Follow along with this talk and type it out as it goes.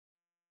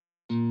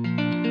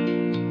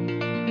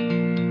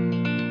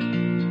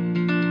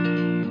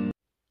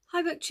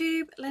Hi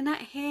Booktube,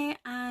 Lynette here,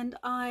 and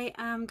I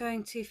am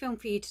going to film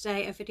for you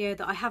today a video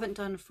that I haven't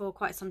done for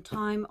quite some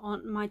time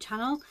on my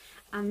channel,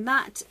 and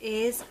that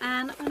is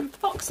an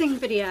unboxing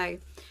video.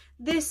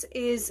 This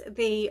is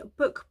the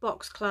Book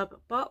Box Club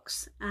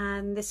box,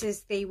 and this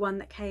is the one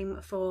that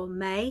came for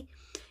May.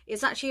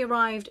 It's actually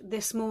arrived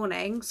this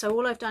morning, so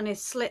all I've done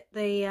is slit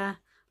the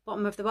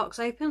bottom of the box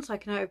open so I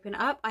can open it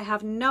up. I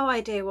have no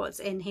idea what's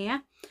in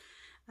here.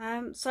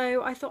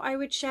 So I thought I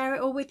would share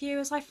it all with you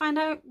as I find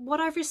out what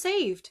I've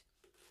received.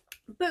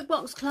 Book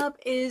Box Club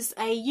is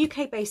a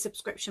UK based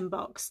subscription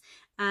box,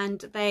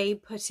 and they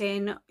put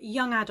in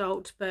young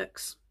adult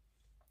books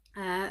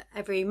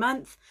every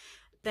month.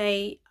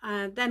 They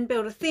then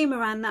build a theme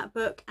around that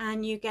book,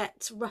 and you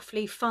get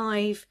roughly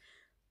 5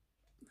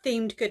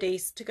 themed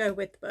goodies to go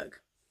with the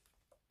book.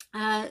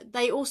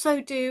 They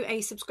also do a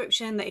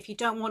subscription that if you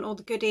don't want all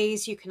the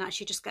goodies, you can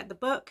actually just get the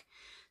book.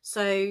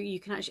 So you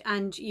can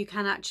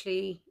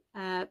actually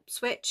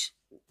switch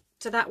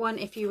to that one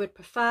if you would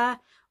prefer.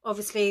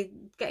 Obviously,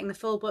 getting the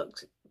full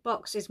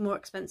box is more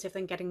expensive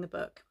than getting the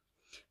book.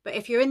 But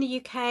if you're in the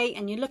UK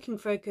and you're looking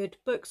for a good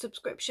book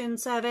subscription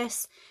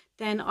service,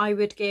 then I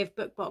would give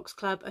Book Box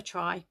Club a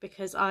try,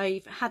 because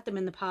I've had them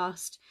in the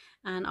past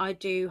and I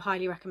do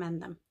highly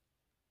recommend them.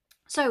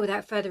 So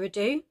without further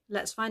ado,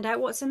 let's find out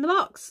what's in the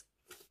box.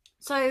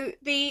 So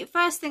the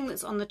first thing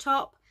that's on the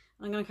top,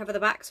 I'm going to cover the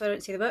back so I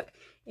don't see the book,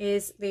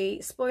 is the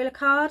spoiler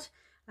card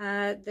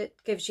that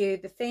gives you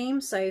the theme.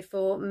 So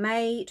for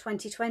May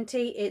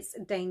 2020, it's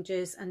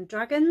Dangers and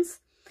Dragons.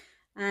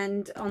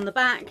 And on the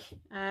back,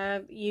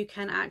 you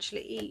can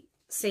actually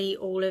see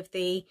all of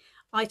the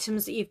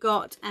items that you've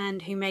got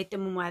and who made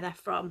them and where they're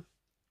from.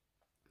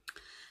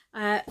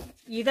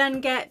 You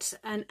then get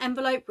an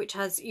envelope which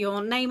has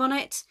your name on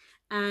it,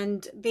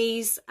 and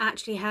these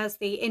actually has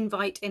the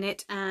invite in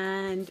it,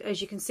 and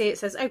as you can see it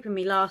says open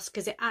me last,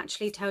 because it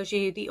actually tells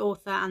you the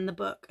author and the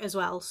book as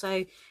well,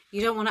 so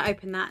you don't want to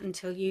open that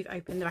until you've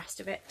opened the rest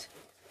of it.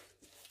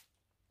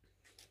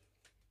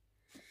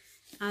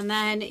 And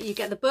then you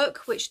get the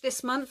book, which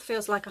this month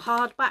feels like a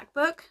hardback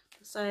book,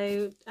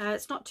 so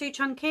it's not too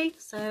chunky,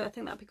 so I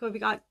think that'd be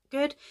quite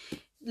good.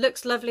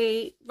 Looks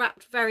lovely,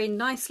 wrapped very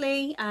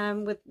nicely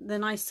with the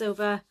nice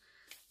silver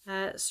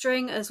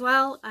string as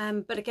well,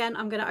 but again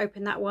I'm going to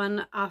open that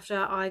one after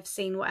I've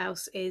seen what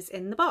else is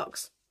in the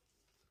box.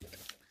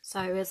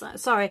 So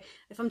sorry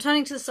if I'm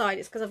turning to the side,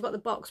 it's because I've got the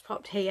box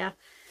propped here.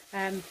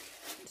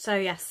 So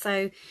yes,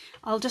 so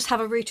I'll just have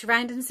a root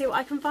around and see what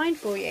I can find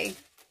for you.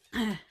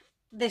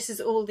 This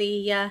is all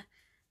the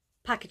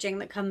packaging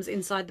that comes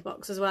inside the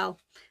box as well.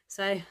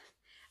 So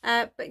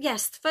but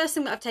yes, the first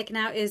thing that I've taken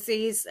out is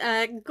these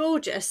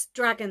gorgeous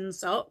dragon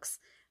socks,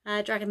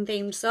 dragon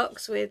themed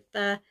socks with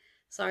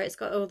sorry, it's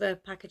got all the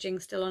packaging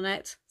still on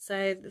it.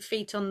 So the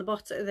feet on the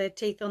bottom, the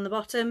teeth on the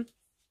bottom,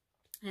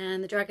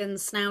 and the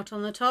dragon's snout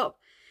on the top.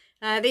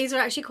 These are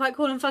actually quite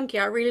cool and funky.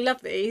 I really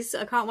love these.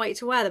 I can't wait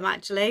to wear them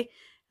actually.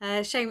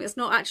 Shame it's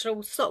not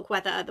actual sock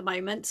weather at the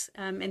moment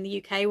in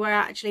the UK. We're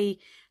actually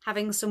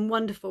having some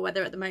wonderful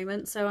weather at the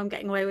moment, so I'm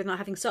getting away with not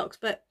having socks.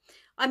 But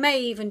I may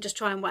even just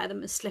try and wear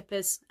them as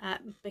slippers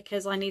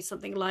because I need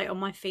something light on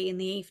my feet in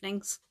the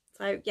evenings.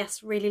 So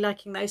yes, really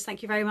liking those.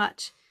 Thank you very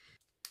much.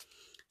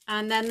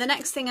 And then the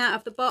next thing out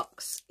of the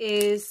box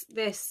is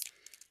this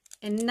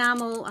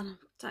enamel, and I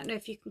don't know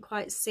if you can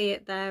quite see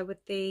it there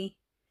with the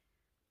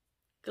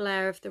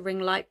glare of the ring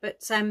light,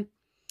 but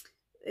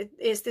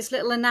it's this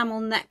little enamel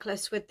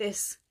necklace with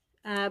this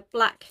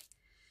black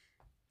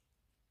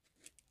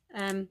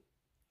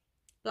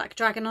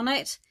dragon on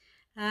it.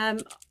 I'm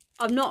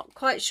not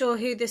quite sure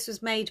who this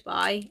was made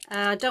by.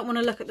 I don't want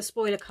to look at the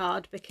spoiler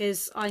card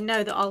because I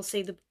know that I'll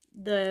see the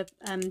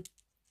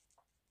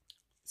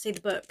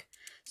book.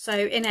 So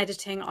in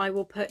editing, I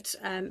will put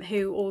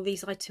who all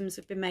these items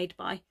have been made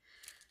by.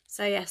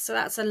 So yes, so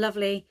that's a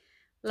lovely,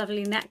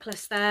 lovely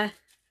necklace there,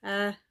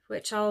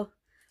 which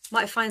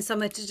might find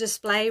somewhere to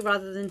display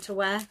rather than to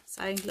wear.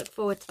 So look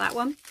forward to that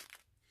one.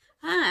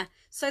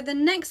 So the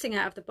next thing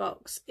out of the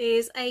box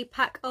is a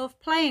pack of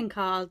playing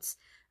cards,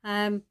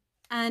 and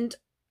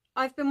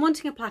I've been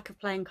wanting a pack of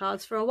playing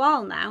cards for a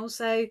while now.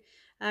 So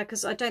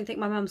because I don't think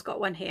my mum's got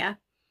one here.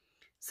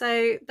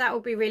 So that will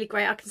be really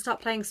great. I can start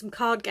playing some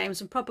card games,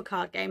 some proper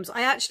card games.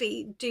 I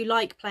actually do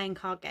like playing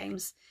card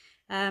games.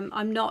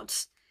 I'm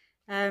not,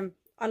 I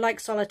like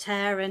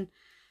solitaire,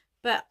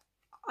 but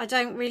I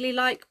don't really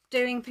like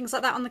doing things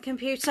like that on the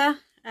computer.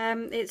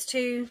 It's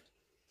too,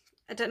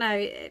 I don't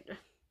know,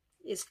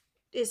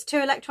 it's too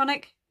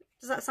electronic.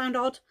 Does that sound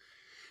odd?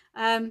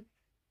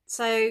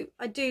 So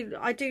I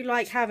do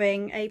like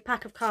having a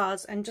pack of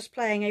cards and just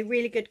playing a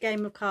really good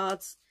game of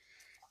cards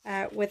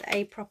with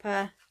a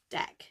proper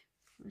deck.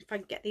 If I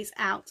can get these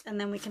out and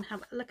then we can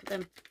have a look at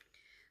them.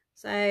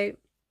 So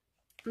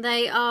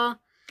they are,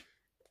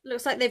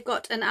 looks like they've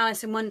got an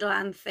Alice in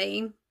Wonderland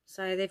theme.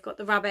 So they've got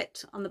the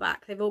rabbit on the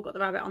back. They've all got the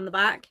rabbit on the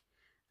back.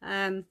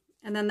 And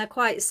then they're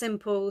quite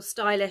simple,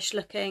 stylish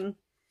looking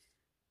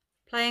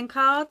playing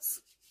cards.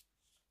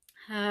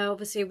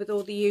 Obviously with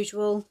all the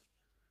usual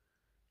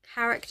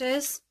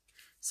characters.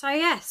 So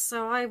yes,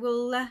 so I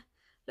will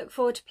look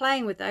forward to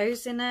playing with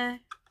those in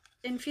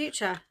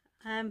future.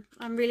 I'm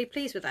really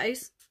pleased with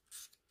those.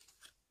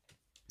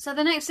 So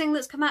the next thing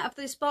that's come out of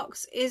this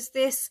box is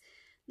this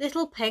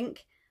little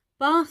pink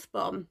bath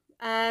bomb,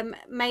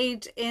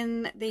 made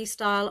in the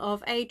style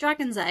of a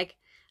dragon's egg.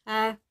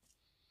 I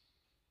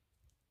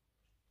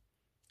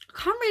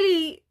can't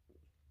really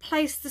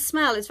place the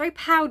smell. It's very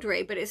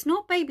powdery, but it's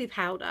not baby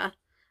powder.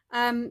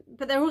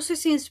 But there also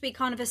seems to be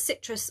kind of a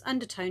citrus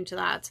undertone to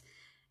that.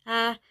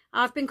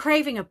 I've been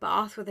craving a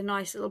bath with a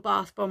nice little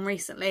bath bomb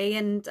recently,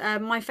 and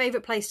my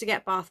favourite place to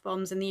get bath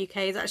bombs in the UK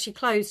is actually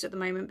closed at the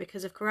moment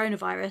because of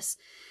coronavirus.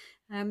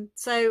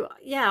 So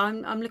yeah,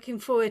 I'm looking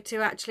forward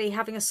to actually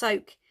having a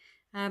soak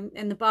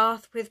in the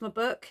bath with my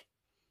book,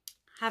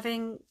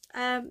 having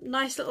a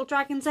nice little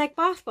dragon's egg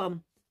bath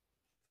bomb.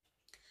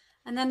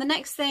 And then the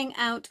next thing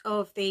out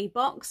of the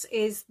box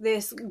is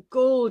this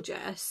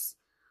gorgeous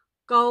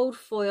gold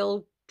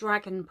foil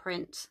dragon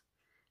print.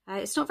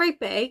 It's not very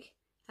big.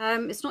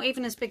 It's not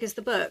even as big as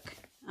the book.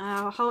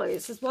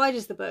 It's as wide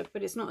as the book,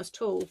 but it's not as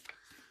tall.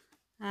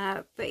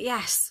 But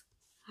yes,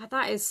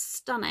 that is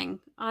stunning.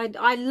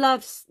 I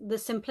love the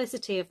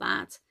simplicity of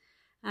that.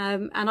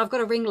 And I've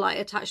got a ring light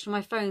attached to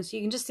my phone, so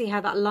you can just see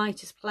how that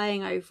light is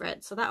playing over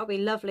it. So that'll be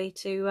lovely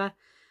to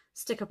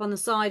stick up on the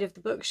side of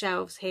the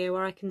bookshelves here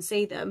where I can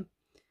see them.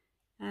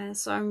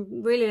 So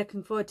I'm really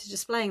looking forward to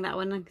displaying that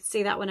one. I can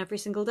see that one every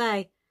single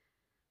day.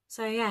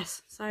 So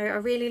yes, so I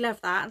really love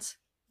that.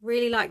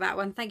 Really like that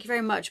one. Thank you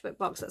very much,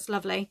 BookBox. That's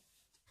lovely.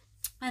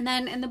 And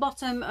then in the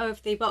bottom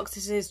of the box,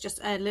 this is just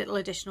a little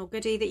additional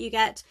goodie that you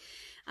get.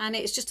 And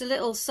it's just a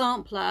little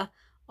sampler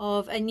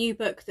of a new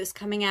book that's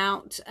coming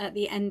out at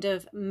the end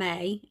of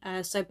May.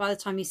 So by the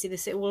time you see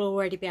this, it will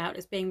already be out.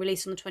 It's being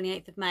released on the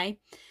 28th of May.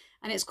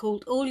 And it's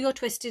called All Your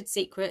Twisted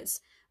Secrets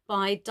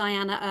by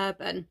Diana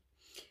Urban.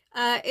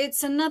 It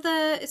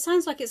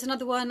sounds like it's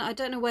another one. I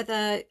don't know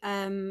whether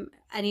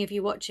any of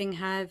you watching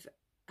have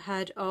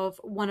heard of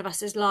One of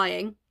Us is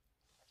Lying.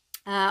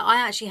 I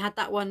actually had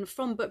that one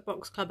from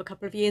BookBox Club a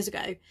couple of years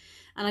ago,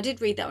 and I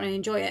did read that one and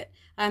enjoy it.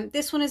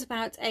 This one is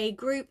about a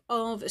group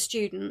of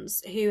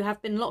students who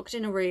have been locked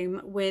in a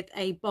room with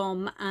a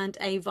bomb and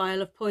a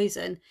vial of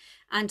poison,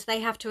 and they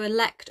have to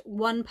elect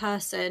one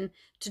person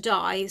to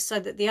die so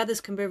that the others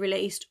can be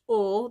released,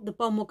 or the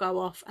bomb will go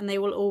off and they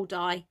will all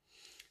die.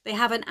 They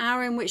have an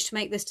hour in which to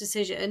make this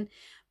decision,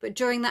 but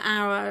during the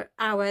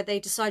hour they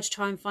decide to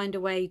try and find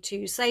a way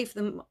to save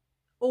them,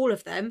 all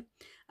of them.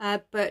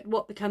 But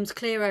what becomes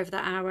clear over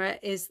that hour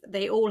is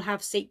they all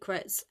have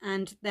secrets,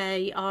 and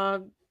they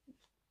are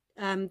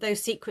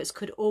those secrets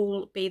could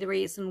all be the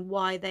reason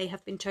why they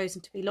have been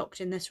chosen to be locked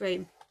in this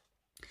room.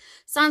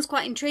 Sounds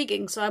quite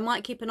intriguing, so I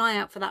might keep an eye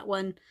out for that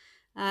one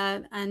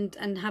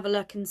and have a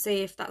look and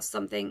see if that's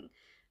something,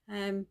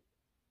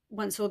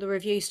 once all the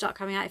reviews start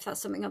coming out, if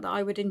that's something that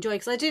I would enjoy,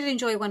 because I did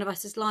enjoy One of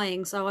Us is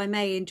Lying, so I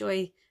may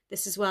enjoy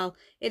this as well.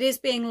 It is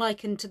being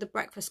likened to The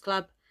Breakfast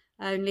Club,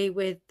 only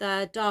with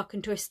dark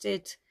and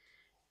twisted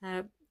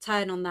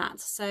turn on that.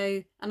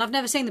 So, and I've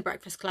never seen The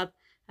Breakfast Club.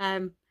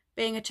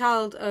 Being a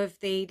child of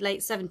the late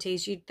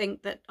 70s, you'd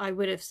think that I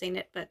would have seen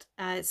it, but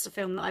it's a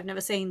film that I've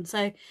never seen.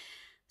 So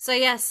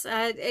yes,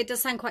 it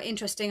does sound quite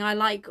interesting. I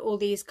like all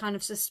these kind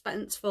of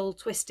suspenseful,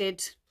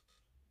 twisted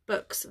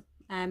books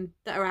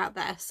that are out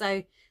there.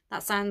 So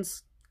that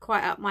sounds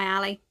quite up my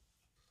alley.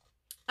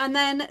 And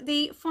then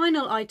the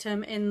final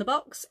item in the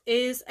box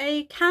is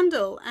a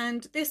candle,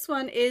 and this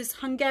one is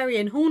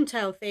Hungarian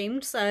Horntail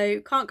themed, so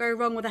can't go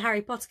wrong with a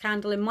Harry Potter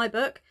candle in my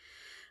book.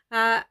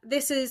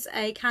 This is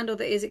a candle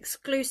that is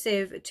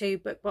exclusive to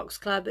BookBox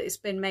Club. It's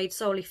been made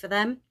solely for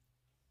them.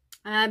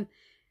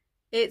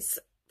 It's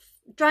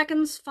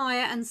Dragon's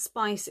Fire and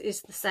Spice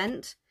is the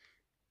scent.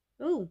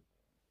 Ooh.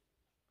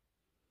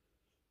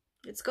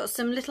 It's got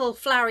some little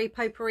flowery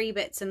potpourri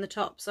bits in the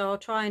top, so I'll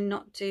try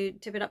not to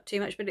tip it up too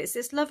much, but it's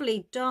this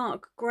lovely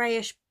dark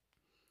greyish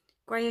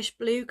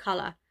blue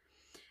colour,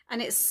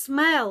 and it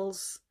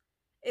smells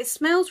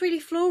really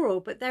floral,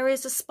 but there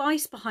is a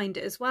spice behind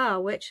it as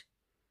well, which,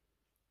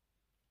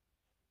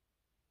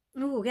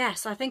 oh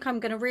yes, I think I'm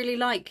going to really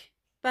like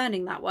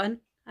burning that one,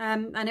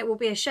 and it will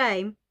be a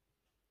shame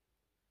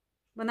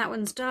when that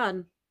one's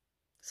done.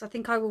 So I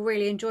think I will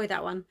really enjoy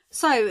that one.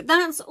 So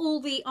that's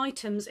all the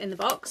items in the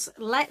box.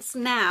 Let's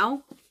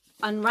now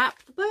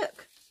unwrap the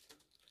book.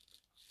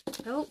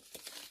 Oh.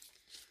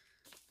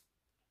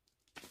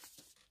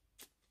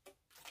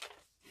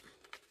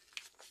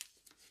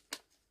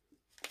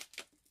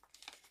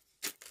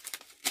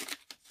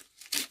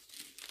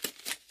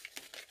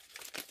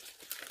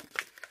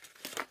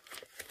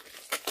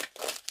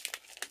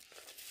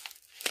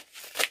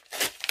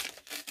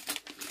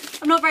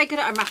 I'm not very good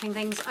at unwrapping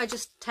things. I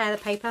just tear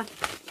the paper.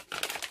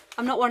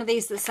 I'm not one of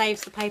these that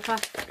saves the paper.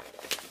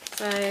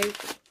 So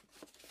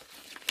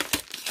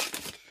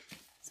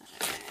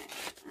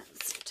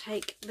let's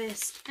take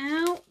this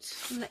out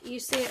and let you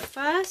see it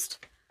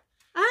first.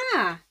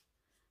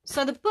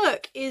 So the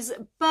book is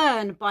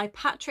Burn by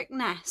Patrick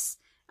Ness.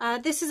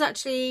 This is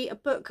actually a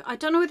book, I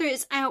don't know whether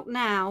it's out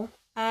now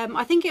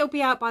I think it'll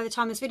be out by the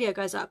time this video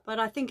goes up, but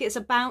I think it's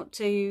about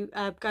to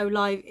go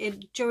live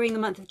during the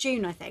month of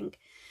June, I think.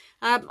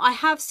 I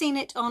have seen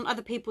it on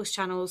other people's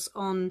channels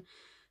on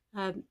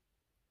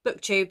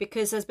BookTube,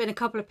 because there's been a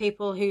couple of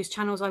people whose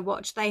channels I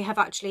watch. They have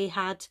actually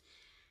had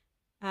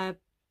art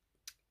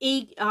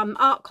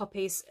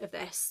copies of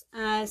this.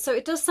 So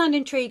it does sound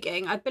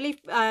intriguing. I believe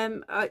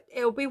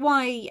it'll be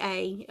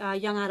YA, a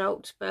young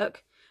adult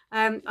book.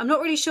 I'm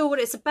not really sure what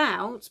it's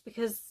about,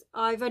 because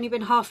I've only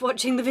been half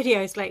watching the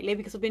videos lately,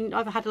 because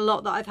I've had a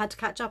lot that I've had to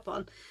catch up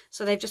on,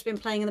 so they've just been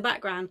playing in the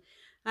background.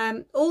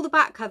 All the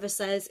back cover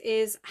says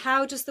is,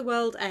 how does the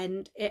world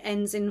end? It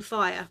ends in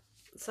fire.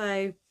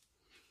 So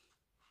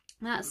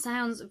that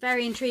sounds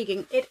very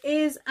intriguing. It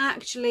is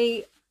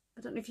actually,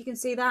 I don't know if you can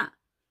see that,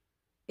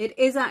 it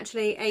is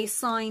actually a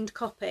signed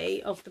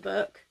copy of the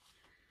book.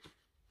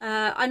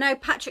 I know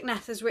Patrick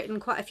Ness has written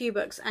quite a few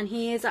books, and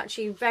he is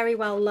actually very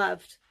well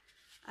loved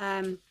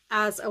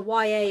as a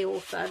YA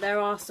author. There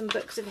are some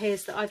books of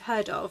his that I've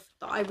heard of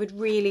that I would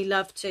really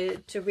love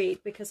to read,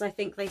 because I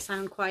think they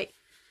sound quite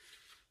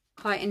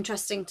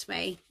interesting to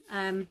me.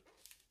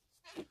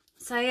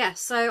 So yeah,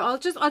 so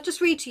I'll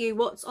just read to you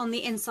what's on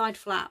the inside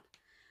flap,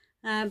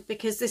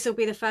 because this will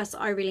be the first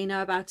that I really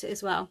know about it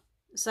as well.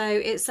 So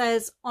it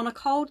says, on a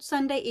cold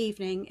Sunday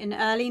evening in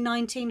early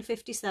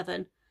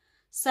 1957,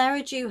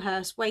 Sarah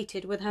Dewhurst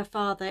waited with her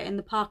father in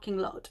the parking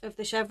lot of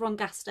the Chevron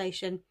gas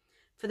station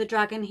for the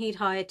dragon he'd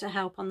hired to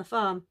help on the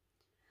farm.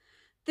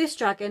 This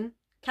dragon,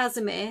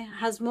 Casimir,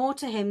 has more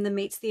to him than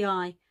meets the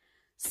eye.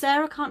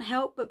 Sarah can't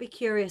help but be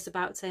curious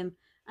about him,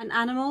 an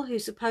animal who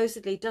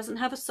supposedly doesn't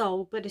have a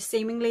soul but is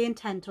seemingly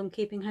intent on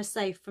keeping her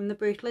safe from the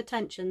brutal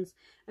attentions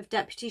of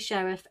Deputy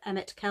Sheriff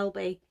Emmett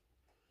Kelby.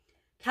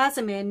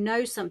 Casimir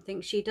knows something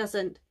she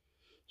doesn't.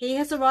 He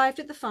has arrived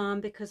at the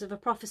farm because of a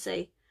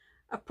prophecy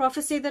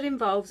that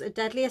involves a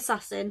deadly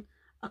assassin,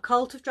 a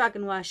cult of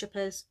dragon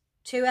worshippers,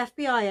 2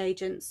 FBI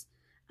agents,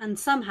 and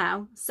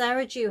somehow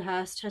Sarah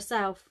Dewhurst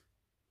herself.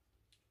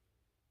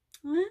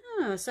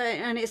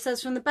 And it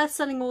says, from the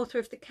best-selling author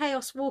of the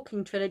Chaos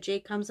Walking trilogy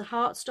comes a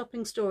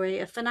heart-stopping story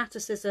of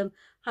fanaticism,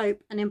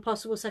 hope, and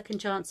impossible second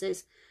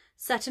chances,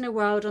 set in a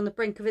world on the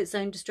brink of its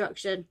own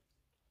destruction.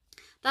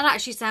 That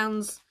actually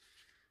sounds,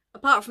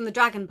 apart from the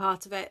dragon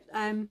part of it,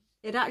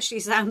 it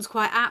actually sounds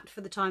quite apt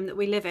for the time that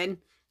we live in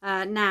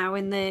now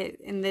in the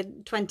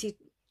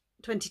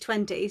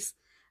 2020s.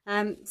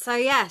 So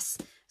yes,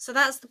 so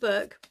that's the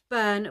book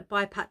Burn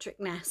by Patrick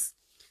Ness.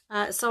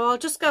 So I'll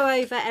just go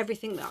over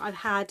everything that I've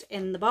had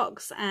in the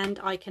box, and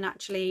I can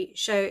actually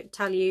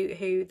tell you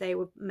who they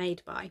were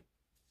made by.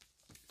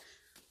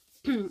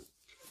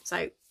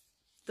 So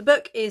the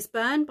book is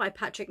Burn by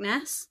Patrick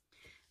Ness.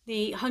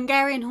 The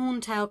Hungarian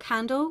Horntail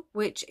Candle,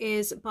 which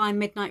is by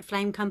Midnight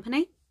Flame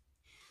Company.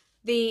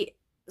 The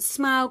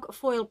Smaug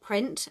foil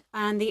print,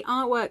 and the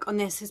artwork on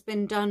this has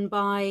been done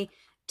by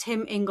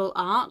Tim Ingle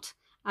Art.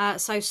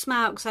 So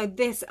Smaug, so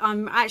this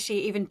I'm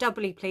actually even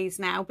doubly pleased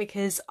now,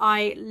 because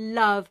I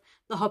love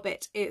The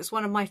Hobbit. It's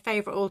one of my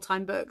favourite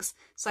all-time books.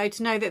 So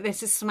to know that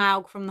this is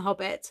Smaug from The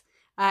Hobbit,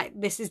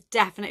 this is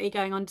definitely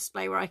going on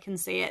display where I can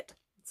see it.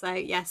 So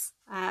yes,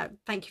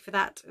 thank you for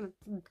that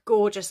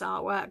gorgeous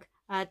artwork,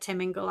 Tim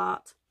Ingle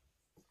Art.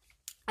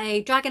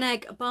 A Dragon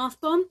Egg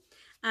Bath Bomb,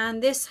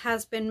 and this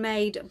has been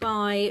made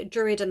by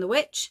Druid and the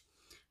Witch.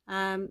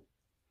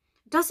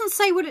 Doesn't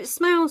say what it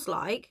smells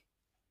like.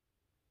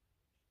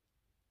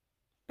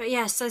 But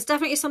yes, there's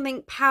definitely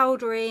something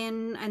powdery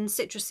and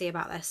citrusy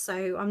about this,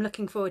 so I'm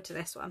looking forward to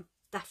this one,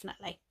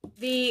 definitely.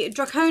 The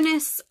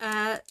Draconis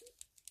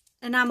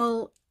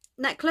enamel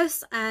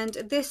necklace, and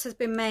this has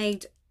been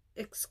made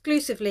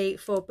exclusively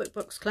for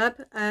BookBox Club.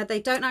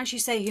 They don't actually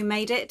say who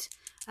made it,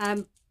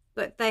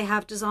 but they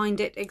have designed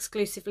it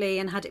exclusively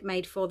and had it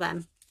made for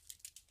them.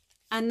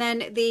 And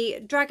then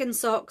the Dragon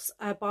Socks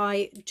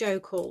by Joe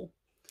Cool.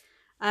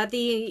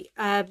 The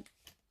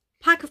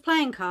pack of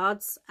playing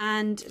cards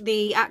and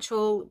the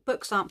actual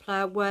book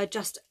sampler were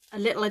just a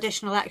little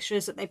additional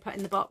extras that they put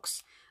in the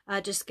box,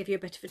 just to give you a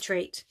bit of a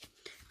treat.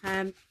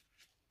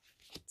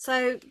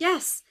 So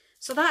yes,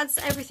 so that's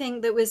everything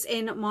that was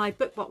in my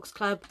BookBox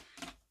Club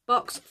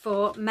box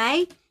for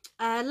May.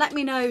 Let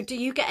me know, do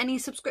you get any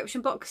subscription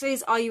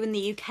boxes? Are you in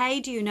the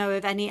UK? Do you know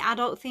of any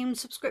adult themed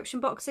subscription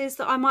boxes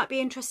that I might be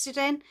interested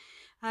in?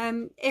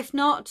 If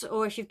not,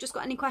 or if you've just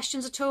got any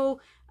questions at all,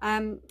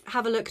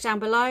 have a look down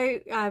below.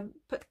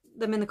 Put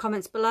them in the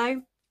comments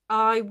below.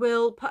 I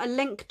will put a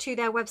link to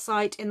their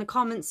website in the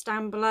comments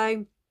down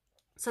below,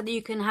 so that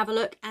you can have a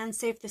look and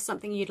see if there's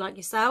something you'd like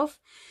yourself.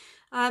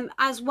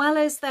 As well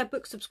as their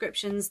book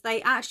subscriptions,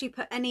 they actually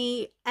put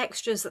any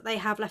extras that they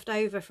have left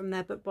over from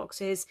their book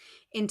boxes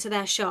into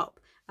their shop.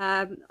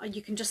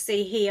 You can just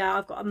see here,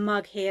 I've got a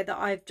mug here that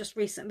I've just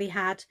recently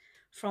had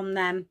from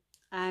them,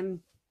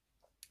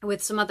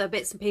 with some other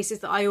bits and pieces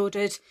that I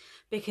ordered,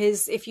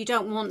 because if you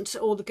don't want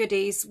all the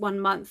goodies one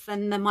month,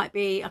 then there might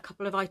be a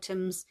couple of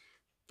items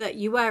that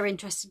you were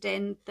interested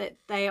in that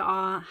they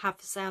have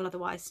for sale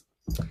otherwise.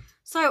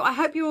 So I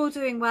hope you're all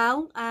doing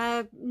well.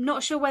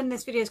 Not sure when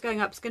this video is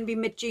going up. It's going to be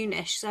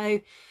mid-June-ish,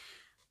 so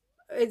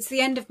it's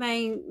the end of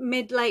May,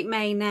 late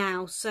May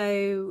now,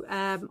 so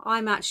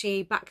I'm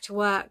actually back to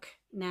work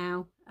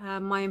now.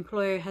 My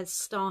employer has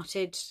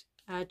started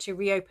to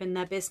reopen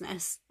their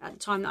business at the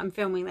time that I'm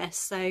filming this,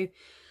 so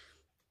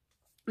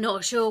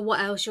not sure what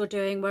else you're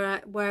doing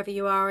wherever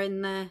you are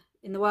in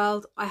the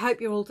world. I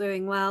hope you're all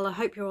doing well. I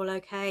hope you're all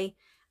okay,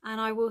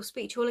 and I will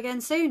speak to you all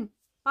again soon.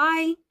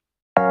 Bye.